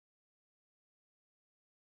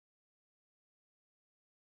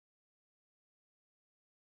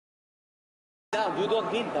You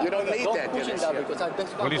don't need that. You don't need that. Push that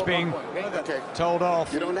because well, he's being told off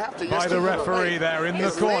by the referee there in the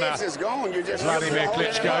corner. Wladimir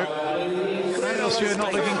Klitschko. Elsewhere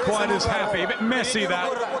not looking quite as happy. A bit messy that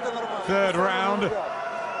third round.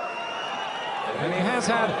 And he has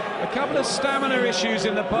had a couple of stamina issues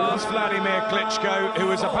in the past, Wladimir Klitschko, who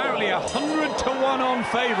was apparently 100-to-1 on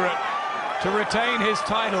favourite to retain his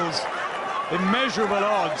titles. Immeasurable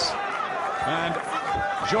odds. And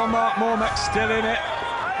Jean Marc Mormeck still in it,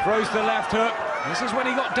 throws the left hook. This is when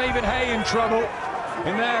he got David Haye in trouble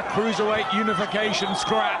in their cruiserweight unification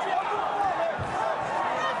scrap.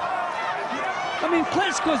 I mean,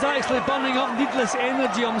 Klitschko's actually burning up needless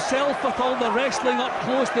energy himself with all the wrestling up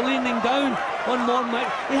close, the leaning down on Mormeck.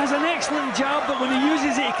 He has an excellent jab, but when he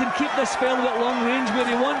uses it, he can keep this fellow at long range where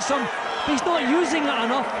he wants him. But he's not using it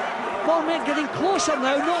enough. Mormeck getting closer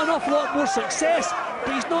now, not an awful lot more success,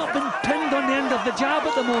 but he's not been pinned on the end of the jab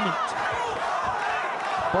at the moment.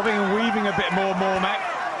 Bobbing and weaving a bit more, Mormeck.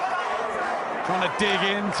 Trying to dig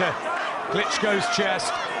into Klitschko's chest.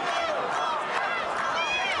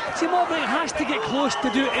 See, Mormeck has to get close to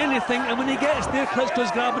do anything, and when he gets there, Klitschko's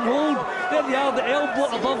grabbing hold. There they are, the elbow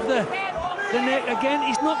above the neck again.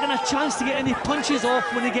 He's not got a chance to get any punches off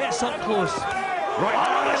when he gets up close. Right,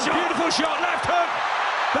 oh, beautiful shot, left hook.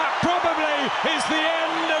 That probably is the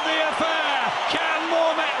end of the affair. Can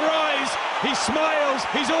Mormeck rise? He smiles,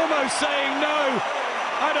 he's almost saying no.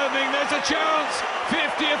 I don't think there's a chance.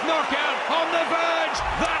 50th knockout on the verge.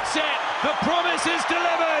 That's it. The promise is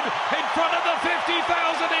delivered in front of the 50,000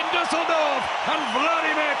 in Dusseldorf. And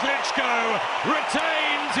Wladimir Klitschko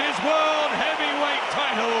retains his world heavyweight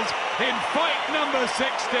titles in fight number 60.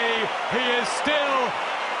 He is still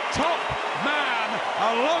top man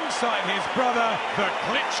alongside his brother. The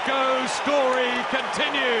Klitschko story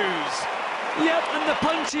continues. Yep, and the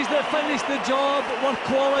punches that finished the job were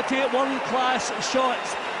quality, one-class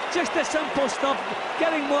shots. Just the simple stuff,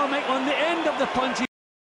 getting Mormeck on the end of the punches.